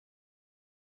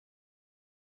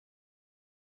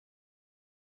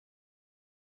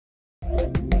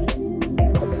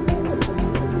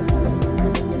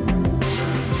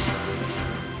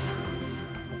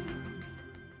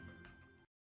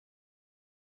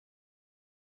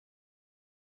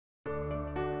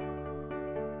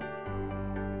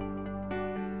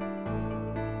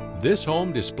This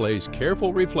home displays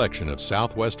careful reflection of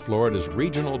Southwest Florida's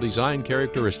regional design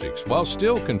characteristics while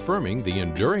still confirming the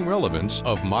enduring relevance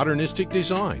of modernistic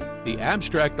design. The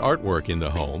abstract artwork in the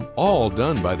home, all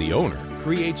done by the owner,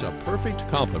 creates a perfect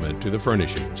complement to the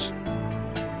furnishings.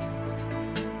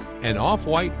 An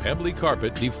off-white pebbly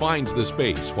carpet defines the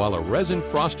space, while a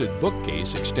resin-frosted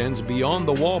bookcase extends beyond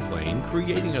the wall plane,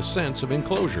 creating a sense of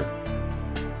enclosure.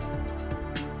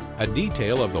 A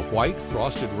detail of the white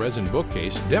frosted resin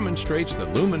bookcase demonstrates the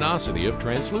luminosity of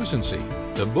translucency.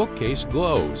 The bookcase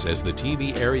glows as the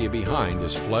TV area behind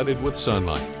is flooded with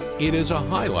sunlight. It is a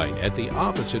highlight at the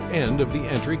opposite end of the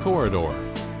entry corridor.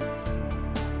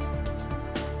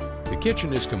 The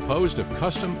kitchen is composed of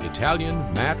custom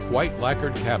Italian matte white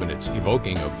lacquered cabinets,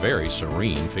 evoking a very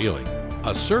serene feeling.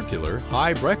 A circular,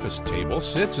 high breakfast table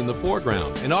sits in the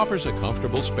foreground and offers a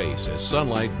comfortable space as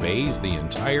sunlight bathes the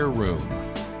entire room.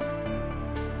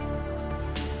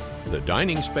 The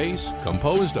dining space,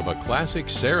 composed of a classic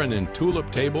Saarinen tulip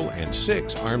table and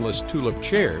 6 armless tulip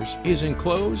chairs, is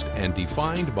enclosed and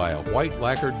defined by a white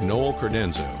lacquered Knoll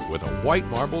credenza with a white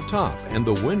marble top and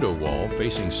the window wall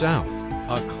facing south.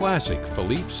 A classic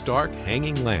Philippe Starck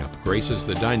hanging lamp graces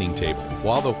the dining table,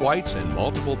 while the whites and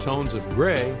multiple tones of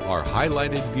gray are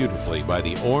highlighted beautifully by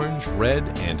the orange,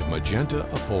 red, and magenta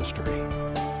upholstery.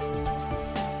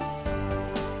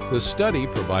 The study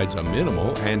provides a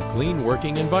minimal and clean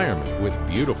working environment with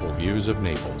beautiful views of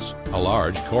Naples. A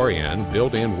large Corian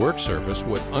built-in work surface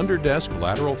with under-desk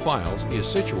lateral files is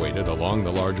situated along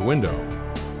the large window.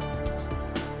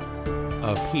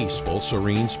 A peaceful,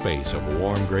 serene space of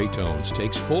warm gray tones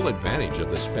takes full advantage of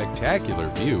the spectacular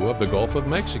view of the Gulf of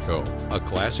Mexico. A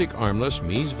classic armless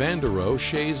Mies van der Rohe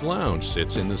chaise lounge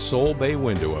sits in the sole bay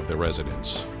window of the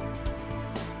residence.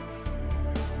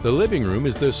 The living room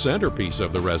is the centerpiece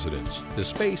of the residence. The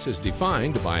space is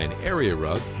defined by an area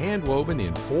rug hand-woven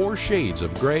in 4 shades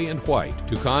of gray and white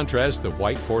to contrast the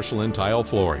white porcelain tile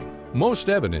flooring. Most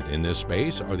evident in this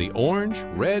space are the orange,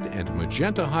 red, and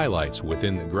magenta highlights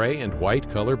within the gray and white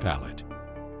color palette.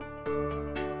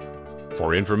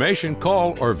 For information,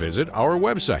 call or visit our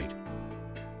website.